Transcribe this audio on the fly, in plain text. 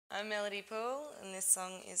I'm Melody Poole, and this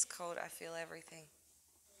song is called I Feel Everything.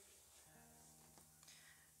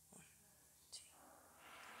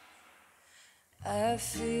 I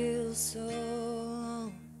feel so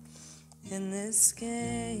alone in this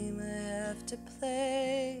game I have to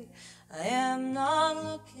play. I am not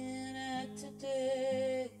looking at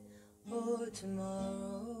today or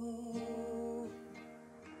tomorrow.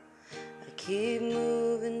 I keep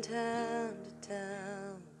moving town to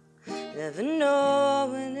town, never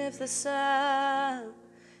knowing if the sound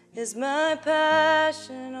is my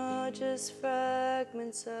passion or just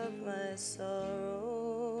fragments of my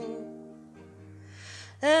sorrow.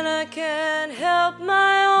 And I can't help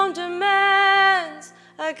my own demands.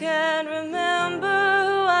 I can't remember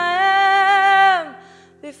who I am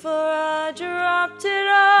before I dropped it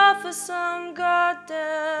off for some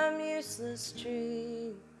goddamn useless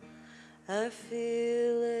dream. I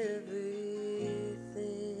feel everything.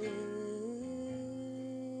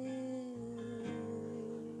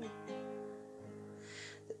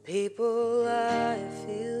 The people I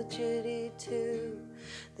feel jitty to,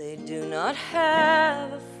 they do not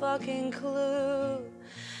have a fucking clue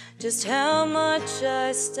just how much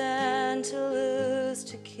I stand to lose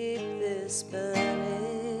to keep this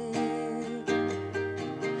burning.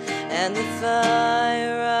 And the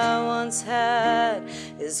fire I once had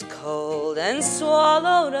is cold and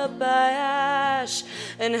swallowed up by ash.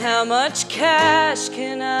 And how much cash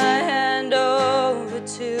can I hand over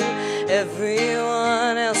to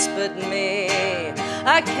everyone else but me?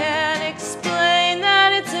 I can't explain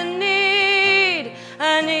that it's a need.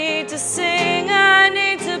 I need to sing, I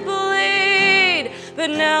need to bleed, but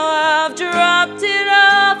now I've dropped it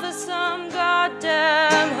off as some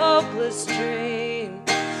goddamn hopeless dream.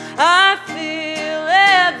 I feel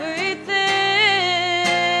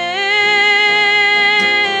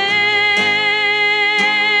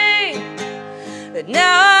everything, but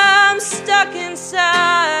now I'm stuck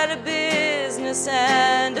inside a business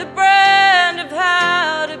and a brand of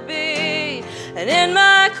how to be. And in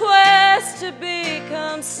my quest to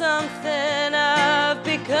become something, I've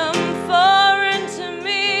become foreign to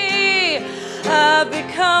me. I've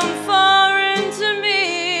become foreign to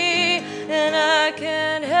me, and I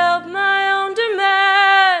can't help my own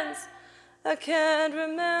demands. I can't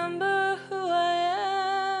remember who I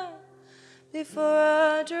am before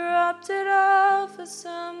I dropped it off for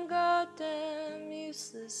some goddamn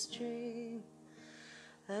useless dream.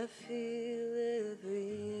 I feel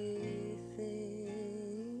everything.